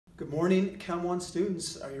Good morning, Chem 1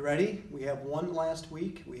 students. Are you ready? We have one last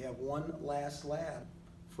week. We have one last lab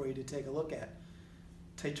for you to take a look at.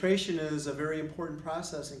 Titration is a very important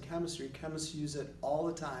process in chemistry. Chemists use it all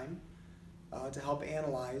the time to help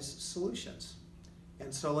analyze solutions.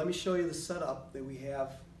 And so let me show you the setup that we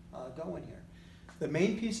have going here. The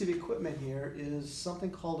main piece of equipment here is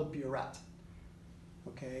something called a burette.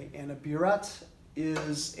 Okay, and a burette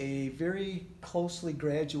is a very closely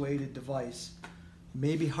graduated device. It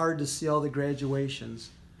may be hard to see all the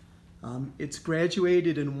graduations. It's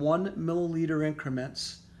graduated in 1 milliliter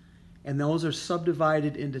increments, and those are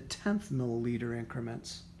subdivided into 10th milliliter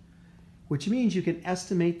increments, which means you can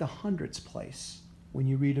estimate the hundredths place when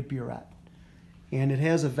you read a burette. And it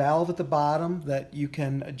has a valve at the bottom that you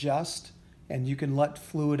can adjust, and you can let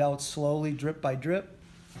fluid out slowly, drip by drip,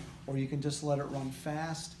 or you can just let it run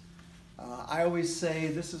fast. I always say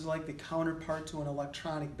this is like the counterpart to an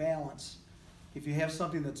electronic balance. If you have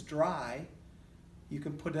something that's dry, you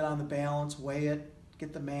can put it on the balance, weigh it,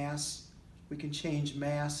 get the mass. We can change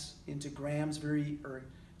mass into grams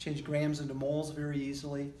change grams into moles very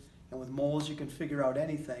easily. And with moles, you can figure out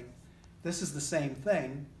anything. This is the same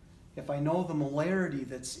thing. If I know the molarity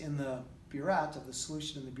that's in the burette, of the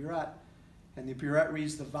solution in the burette, and the burette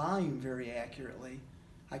reads the volume very accurately,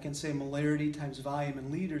 I can say molarity times volume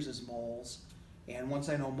in liters is moles. And once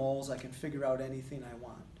I know moles, I can figure out anything I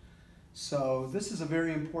want. So this is a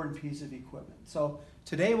very important piece of equipment. So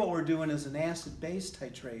today what we're doing is an acid-base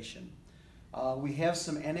titration. We have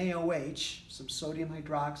some NaOH, some sodium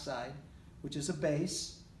hydroxide, which is a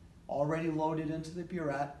base, already loaded into the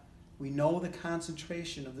burette. We know the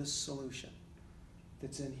concentration of this solution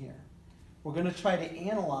that's in here. We're going to try to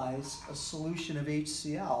analyze a solution of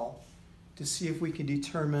HCl to see if we can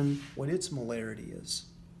determine what its molarity is.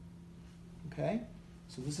 Okay?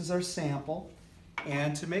 So this is our sample.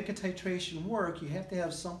 And to make a titration work, you have to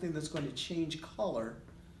have something that's going to change color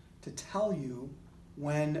to tell you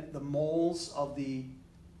when the moles of the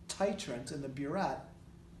titrant in the burette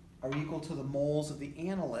are equal to the moles of the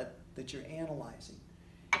analyte that you're analyzing.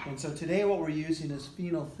 And so today what we're using is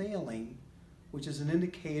phenolphthalein, which is an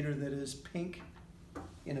indicator that is pink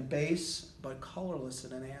in a base but colorless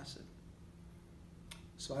in an acid.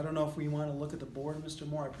 So I don't know if we want to look at the board, Mr.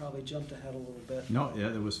 Moore. I probably jumped ahead a little bit. No, yeah,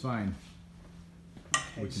 that was fine.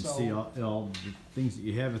 Okay, we can see all the things that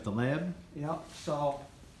you have at the lab. Yeah, so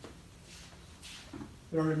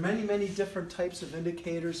there are many, many different types of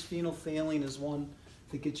indicators. Phenolphthalein is one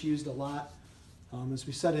that gets used a lot. As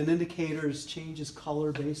we said, an indicator changes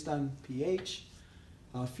color based on pH.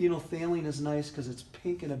 Phenolphthalein is nice because it's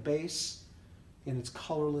pink in a base and it's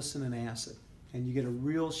colorless in an acid. And you get a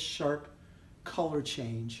real sharp color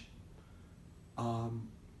change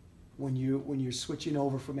when you're switching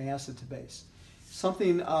over from acid to base.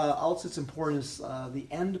 Something else that's important is the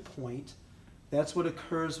end point. That's what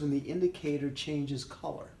occurs when the indicator changes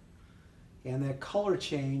color. And that color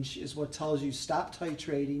change is what tells you stop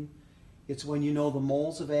titrating. It's when you know the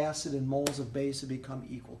moles of acid and moles of base have become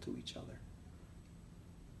equal to each other.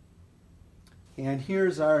 And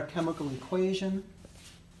here's our chemical equation.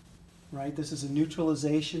 Right? This is a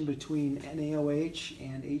neutralization between NaOH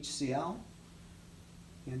and HCl.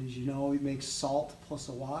 And as you know, we make salt plus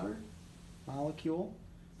a water molecule.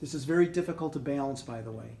 This is very difficult to balance, by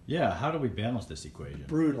the way. Yeah, how do we balance this equation?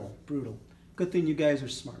 Brutal, brutal. Good thing you guys are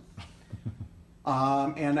smart.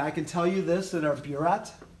 And I can tell you this, that our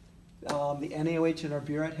burette, the NaOH in our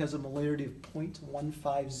burette has a molarity of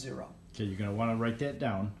 0.150. Okay, you're going to want to write that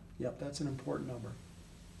down. Yep, that's an important number.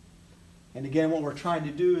 And again, what we're trying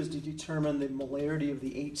to do is to determine the molarity of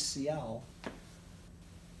the HCl,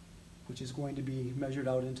 which is going to be measured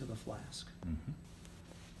out into the flask. Mm-hmm.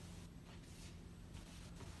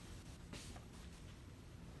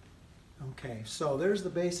 Okay, so there's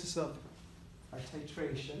the basis of our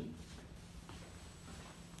titration.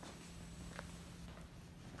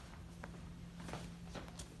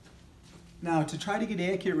 Now, to try to get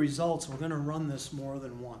accurate results, we're going to run this more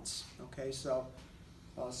than once. Okay, so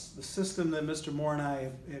the system that Mr. Moore and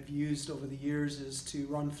I have used over the years is to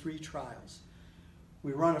run 3 trials.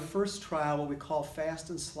 We run a first trial, what we call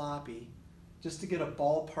fast and sloppy, just to get a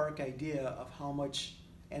ballpark idea of how much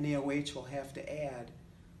NaOH we'll have to add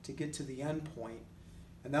to get to the end point.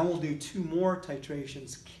 And then we'll do 2 more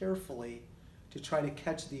titrations carefully to try to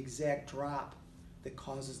catch the exact drop that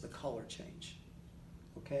causes the color change.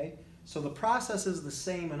 Okay? So the process is the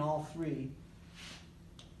same in all 3.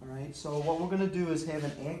 All right, so what we're going to do is have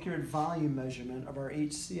an accurate volume measurement of our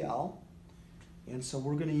HCl. And so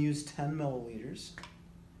we're going to use 10 milliliters.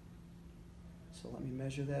 So let me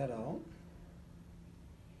measure that out.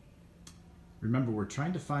 remember, we're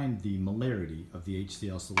trying to find the molarity of the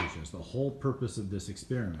HCl solution. It's the whole purpose of this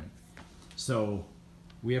experiment. So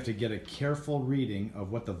we have to get a careful reading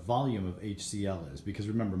of what the volume of HCl is, because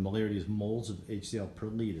remember, molarity is moles of HCl per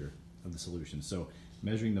liter of the solution. So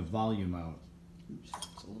measuring the volume out, Oops,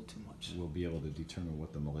 it's a little too much. we'll be able to determine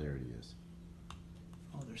what the molarity is.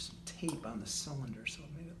 Oh, there's some tape on the cylinder, so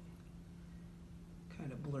it made it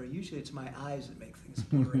kind of blurry. Usually it's my eyes that make things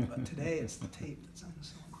blurry, but today it's the tape that's on the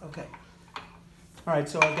cylinder. Okay. All right,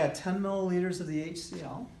 so I've got 10 milliliters of the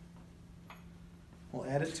HCl. We'll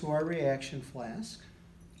add it to our reaction flask.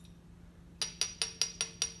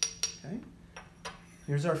 Okay.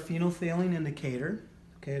 Here's our phenolphthalein indicator.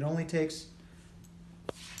 Okay, it only takes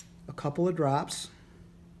a couple of drops.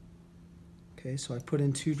 Okay, so I put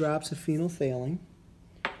in 2 drops of phenolphthalein.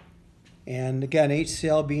 And again,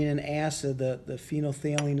 HCl being an acid, the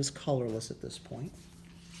phenolphthalein is colorless at this point.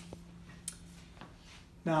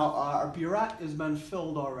 Now, our burette has been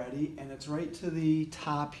filled already, and it's right to the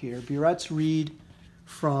top here. Burettes read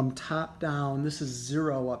from top down. This is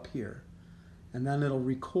 0 up here. And then it'll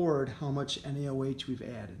record how much NaOH we've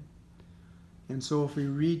added. And so if we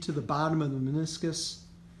read to the bottom of the meniscus,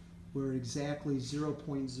 we're exactly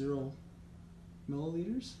 0.0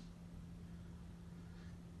 milliliters.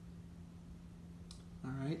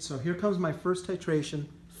 All right, so here comes my first titration,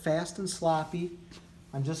 fast and sloppy.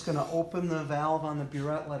 I'm just going to open the valve on the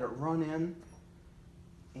burette, let it run in,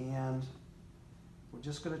 and we're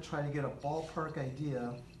just going to try to get a ballpark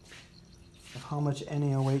idea of how much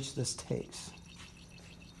NaOH this takes.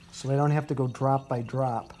 So I don't have to go drop by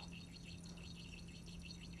drop.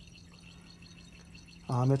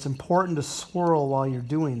 It's important to swirl while you're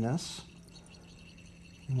doing this.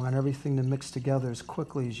 You want everything to mix together as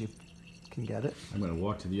quickly as you can get it. I'm going to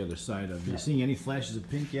walk to the other side of you. Seeing any flashes of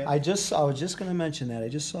pink yet? I was just going to mention that. I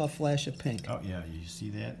just saw a flash of pink. Oh yeah, you see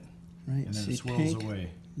that? Right. And then See it swirls pink,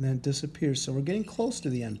 away. and then it disappears. So we're getting close to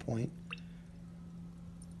the end point.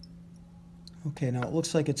 Okay, now it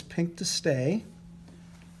looks like it's pink to stay.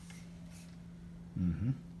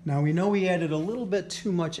 Mm-hmm. Now we know we added a little bit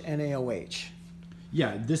too much NaOH.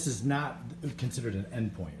 Yeah, this is not considered an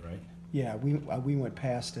endpoint, right? Yeah, we went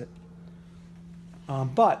past it.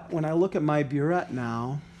 But when I look at my burette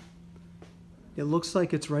now, it looks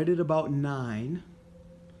like it's right at about 9.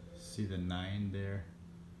 See the 9 there?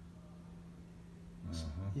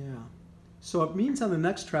 Yeah. So it means on the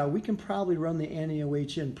next trial, we can probably run the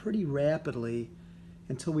NaOH in pretty rapidly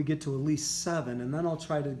until we get to at least 7, and then I'll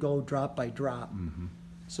try to go drop by drop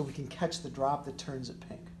so we can catch the drop that turns it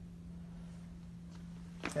pink.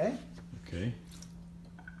 Okay? Okay.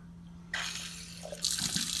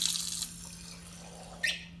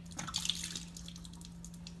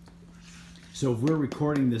 So if we're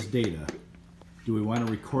recording this data, do we want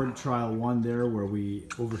to record trial 1 there where we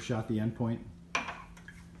overshot the endpoint?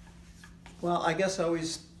 Well, I guess I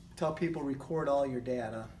always tell people record all your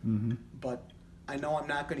data, but I know I'm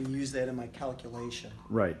not going to use that in my calculation.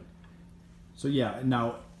 Right. So yeah,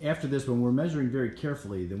 now after this, when we're measuring very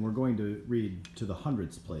carefully, then we're going to read to the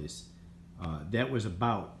hundredths place. That was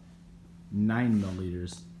about 9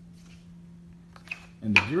 milliliters.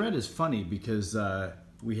 And the burette is funny because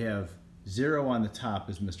we have 0 on the top,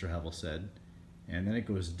 as Mr. Hevel said, and then it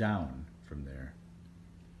goes down from there.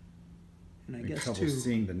 And I I'm guess trouble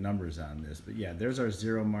seeing the numbers on this, but yeah, there's our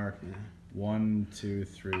 0 mark. Yeah. 1, 2,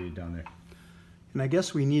 3 down there. And I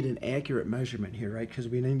guess we need an accurate measurement here, right? Because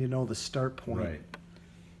we need to know the start point Right.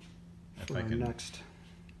 for our next.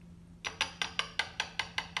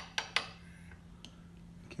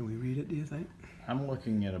 Can we read it, do you think? I'm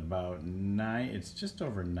looking at about 9. It's just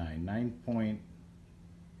over 9. 9 point.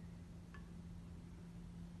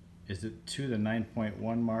 Is it to the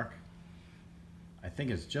 9.1 mark? I think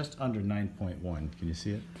it's just under 9.1. Can you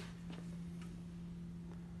see it?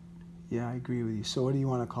 Yeah, I agree with you. So what do you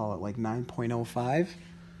want to call it, like 9.05?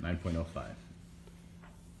 9.05.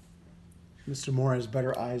 Mr. Moore has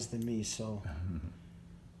better eyes than me, so...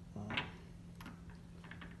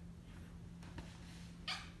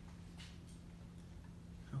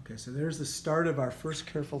 Okay, so there's the start of our first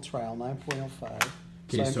careful trial, 9.05.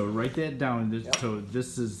 Okay, so write that down. Yep. So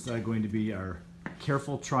this is going to be our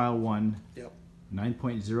careful trial 1. Yep.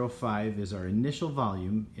 9.05 is our initial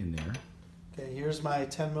volume in there. Okay, here's my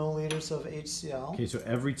 10 milliliters of HCl. Okay, so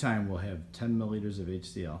every time we'll have 10 milliliters of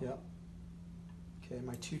HCl. Yep. Okay,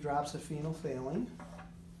 my 2 drops of phenolphthalein.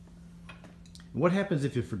 What happens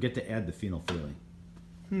if you forget to add the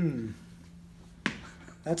phenolphthalein?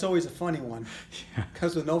 That's always a funny one.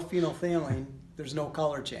 Because with no phenolphthalein, there's no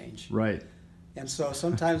color change. Right. And so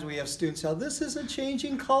sometimes we have students say, this isn't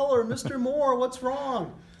changing color, Mr. Moore, what's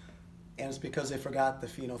wrong? And it's because they forgot the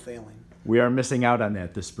phenolphthalein. We are missing out on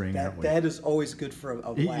that this spring, aren't we? That is always good for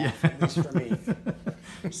a laugh, at least for me.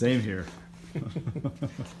 Same here.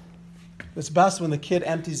 It's best when the kid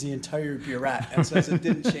empties the entire burette and says it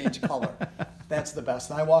didn't change color. That's the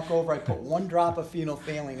best. And I walk over, I put one drop of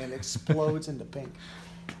phenolphthalein, and it explodes into pink.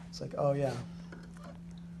 It's like, oh yeah.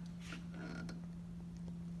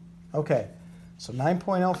 Okay, so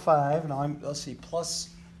 9.05. Now let's see,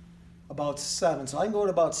 plus about 7. So I can go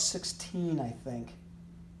to about 16, I think,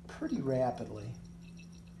 pretty rapidly.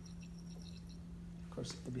 Of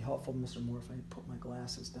course, it'd be helpful, Mr. Moore, if I put my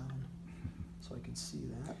glasses down so I can see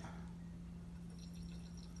that.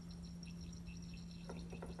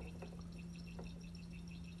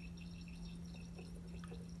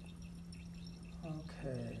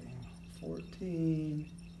 Okay, 14,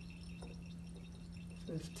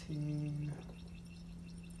 15.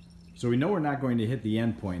 So we know we're not going to hit the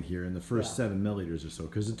end point here in the first 7 milliliters or so,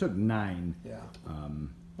 because it took 9. Yeah.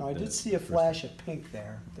 Now I did see a flash of pink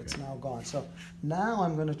there that's now gone. So now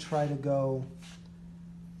I'm going to try to go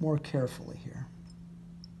more carefully here.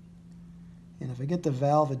 And if I get the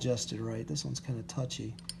valve adjusted right, this one's kind of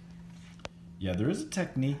touchy. Yeah, there is a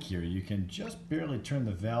technique here. You can just barely turn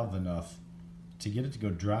the valve enough to get it to go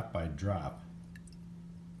drop by drop.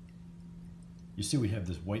 You see we have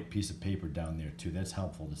this white piece of paper down there too. That's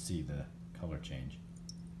helpful to see the color change.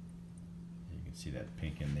 You can see that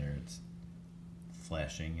pink in there. It's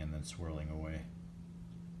flashing and then swirling away.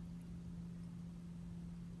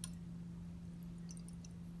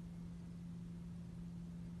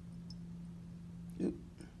 Oop.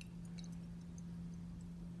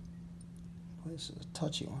 Well, this is a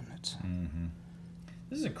touchy one.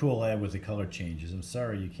 This is a cool lab with the color changes. I'm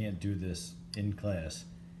sorry you can't do this in class.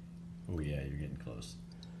 Oh yeah, you're getting close.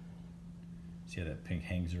 See how that pink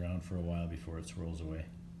hangs around for a while before it swirls away?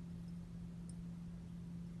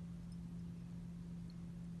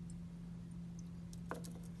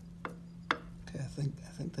 Okay, I think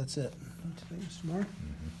that's it. Mr. Moore?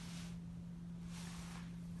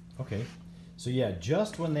 Okay, so yeah,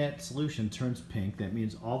 just when that solution turns pink, that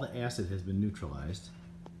means all the acid has been neutralized.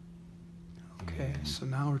 Okay, And, so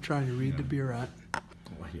now we're trying to read the burette.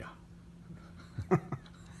 well, yeah.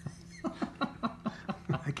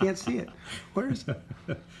 I can't see it. Where is it?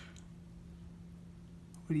 What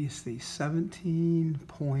do you see?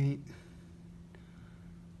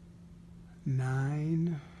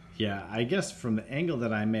 17.9. Yeah, I guess from the angle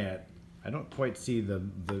that I'm at, I don't quite see the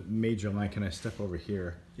major line. Can I step over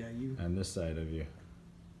here? Yeah, you. On this side of you.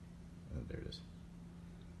 Oh, there it is.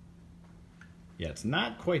 Yeah, it's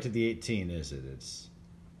not quite to the 18, is it? It's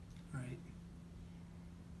Right.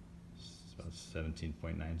 about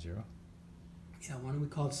 17.90. Yeah, why don't we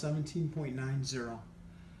call it 17.90?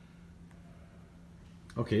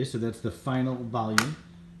 Okay, so that's the final volume.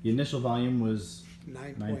 The initial volume was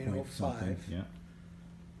 9 point something. 9.05. Yeah.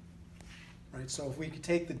 Right, so if we could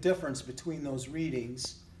take the difference between those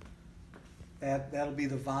readings, that'll be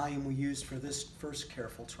the volume we used for this first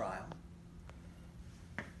careful trial.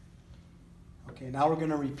 Okay, now we're going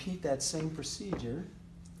to repeat that same procedure.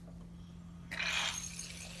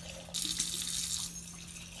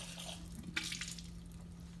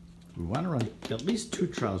 We want to run at least 2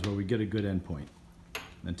 trials where we get a good endpoint,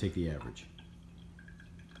 then take the average.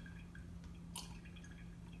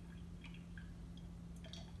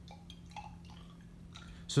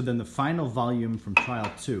 So then the final volume from trial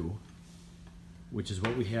 2, which is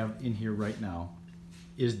what we have in here right now,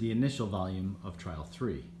 is the initial volume of trial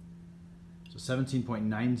 3. So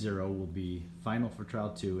 17.90 will be final for trial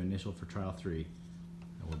 2, initial for trial 3,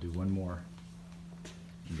 and we'll do one more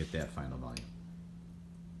and get that final volume.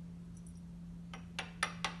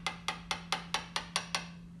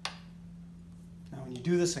 Now, when you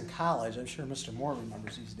do this in college, I'm sure Mr. Moore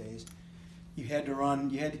remembers these days, you had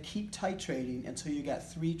to keep titrating until you got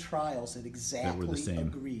 3 trials that exactly That were the same.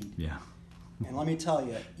 agreed. Yeah. And let me tell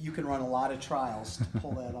you, you can run a lot of trials to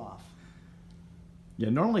pull that off. Yeah,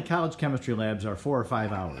 normally college chemistry labs are 4 or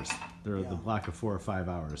 5 hours. They're Yeah. the block of 4 or 5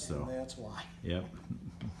 hours, so. And that's why. Yep.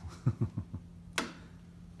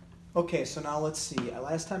 Okay, so now let's see.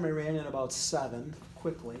 Last time I ran in about 7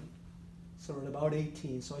 quickly. So we're at about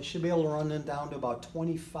 18. So I should be able to run it down to about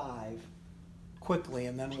 25 quickly,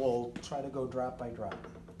 and then we'll try to go drop by drop.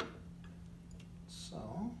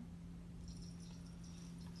 So.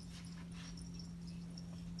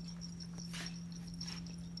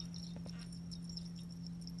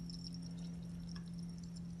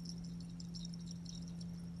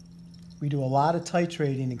 We do a lot of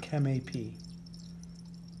titrating in Chem AP.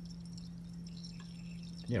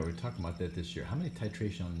 Yeah, we were talking about that this year. How many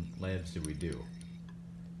titration labs did we do?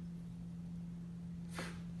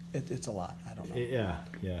 It's a lot. I don't know. Yeah,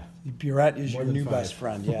 yeah. Burette is More your than new 5. best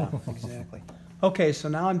friend. Yeah, exactly. Okay, so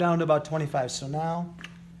now I'm down to about 25. So now,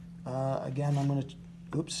 again, I'm going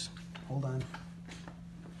to, oops, hold on.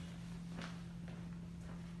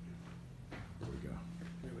 There we go.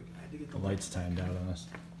 There we go. I had to get The light's timed out on us.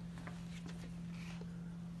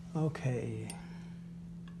 Okay.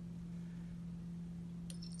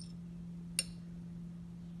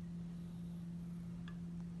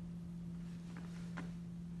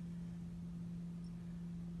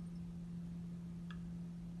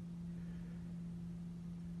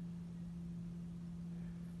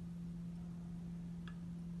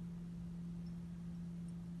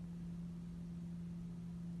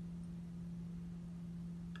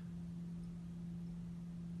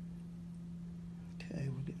 Okay,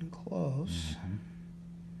 we're getting close. Mhm.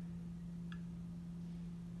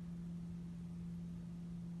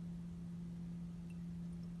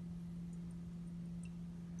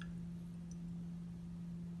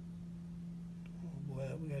 Oh boy,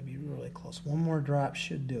 we gotta be really close. One more drop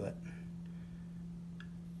should do it.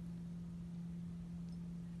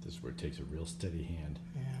 This is where it takes a real steady hand.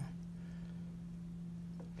 Yeah.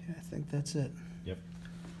 Okay, I think that's it. Yep.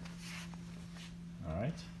 All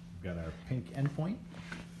right. We've got our pink endpoint.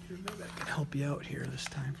 Here, maybe I can help you out here this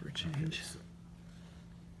time for a change.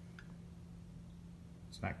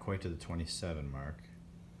 It's not quite to the 27 mark.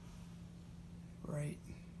 Right.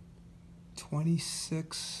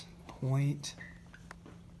 26 point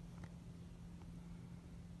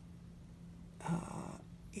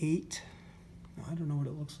 8. No, I don't know what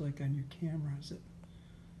it looks like on your camera. Is it?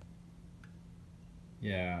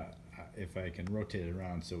 Yeah, if I can rotate it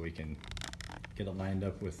around so we can get it lined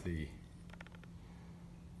up with the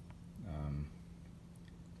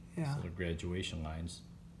Yeah. little graduation lines.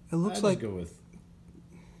 It looks I'd like. just go with.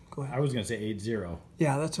 Go I ahead. was going to say 8-0.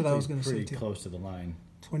 Yeah, that's what I was going to say Pretty too. close to the line.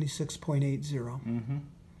 26.80. Mm-hmm.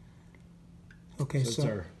 Okay, So it's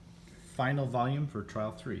our final volume for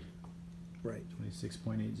trial 3. right.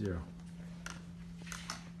 26.80.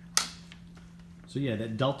 So yeah,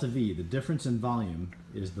 that delta V, the difference in volume,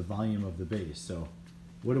 is the volume of the base. So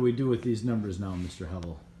what do we do with these numbers now, Mr.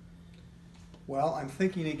 Hevel? Well, I'm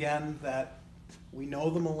thinking again that we know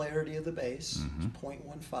the molarity of the base, Mhm. it's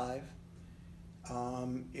 0.15.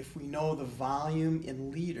 If we know the volume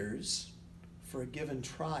in liters for a given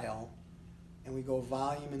trial, and we go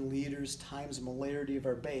volume in liters times the molarity of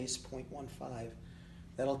our base, 0.15,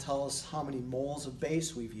 that'll tell us how many moles of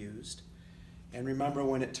base we've used. And remember,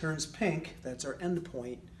 when it turns pink, that's our end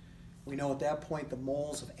point. We know at that point the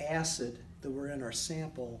moles of acid that were in our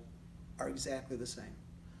sample are exactly the same.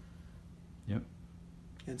 Yep.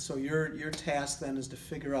 And so your task then is to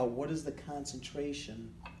figure out what is the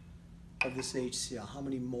concentration of this HCl. How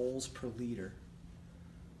many moles per liter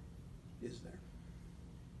is there?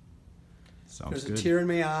 Sounds There's good. a tear in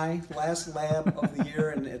my eye. Last lab of the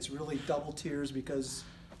year, and it's really double tears because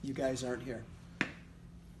you guys aren't here.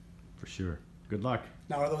 For sure. Good luck.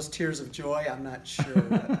 Now, are those tears of joy? I'm not sure.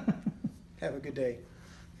 But have a good day.